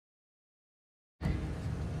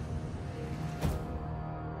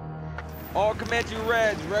All Comanche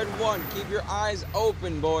Reds, Red 1, keep your eyes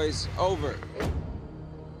open, boys. Over.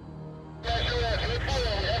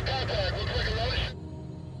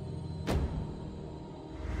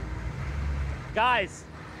 Guys,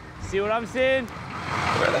 see what I'm seeing?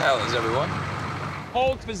 Where the hell is everyone?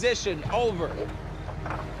 Hold position, over.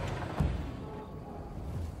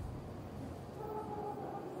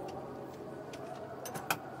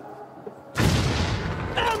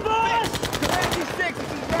 Ambush! Comanche 6,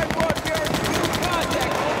 this is Red 1, we are in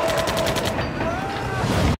contact,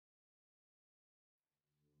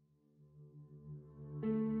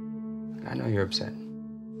 over. I know you're upset,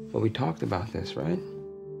 but we talked about this, right?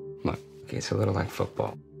 Look, it's a little like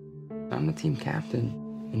football. I'm the team captain,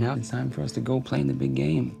 and now it's time for us to go play in the big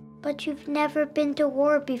game. But you've never been to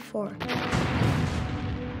war before.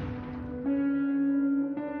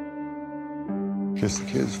 Kiss the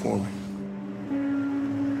kids for me.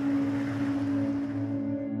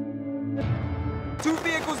 Two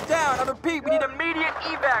vehicles down. I repeat, we need immediate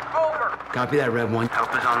evac. Over. Copy that, Red 1.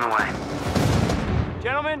 Help is on the way.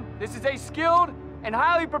 Gentlemen, this is a skilled and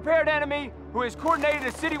highly prepared enemy who has coordinated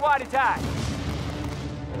a citywide attack.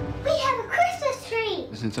 We have a Christmas tree!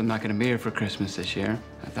 Since I'm not going to be here for Christmas this year,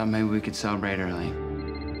 I thought maybe we could celebrate early.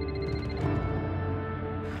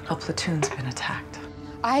 A platoon's been attacked.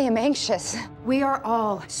 I am anxious. We are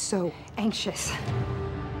all so anxious.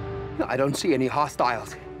 I don't see any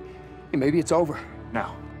hostiles. Maybe it's over.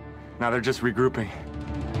 No. Now they're just regrouping.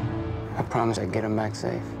 I promised I'd get them back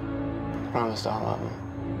safe. Promised all of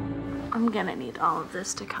them. I'm gonna need all of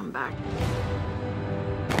this to come back.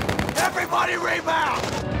 Everybody rebound!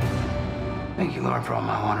 Thank you, Lord, for all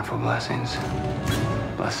my wonderful blessings.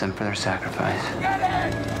 Bless them for their sacrifice. Get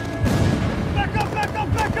in! Back up, back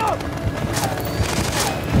up, back up!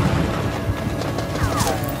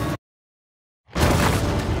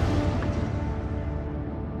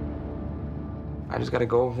 I just gotta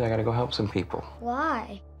go over there. I gotta go help some people.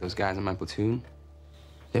 Why? Those guys in my platoon,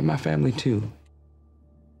 they're my family too.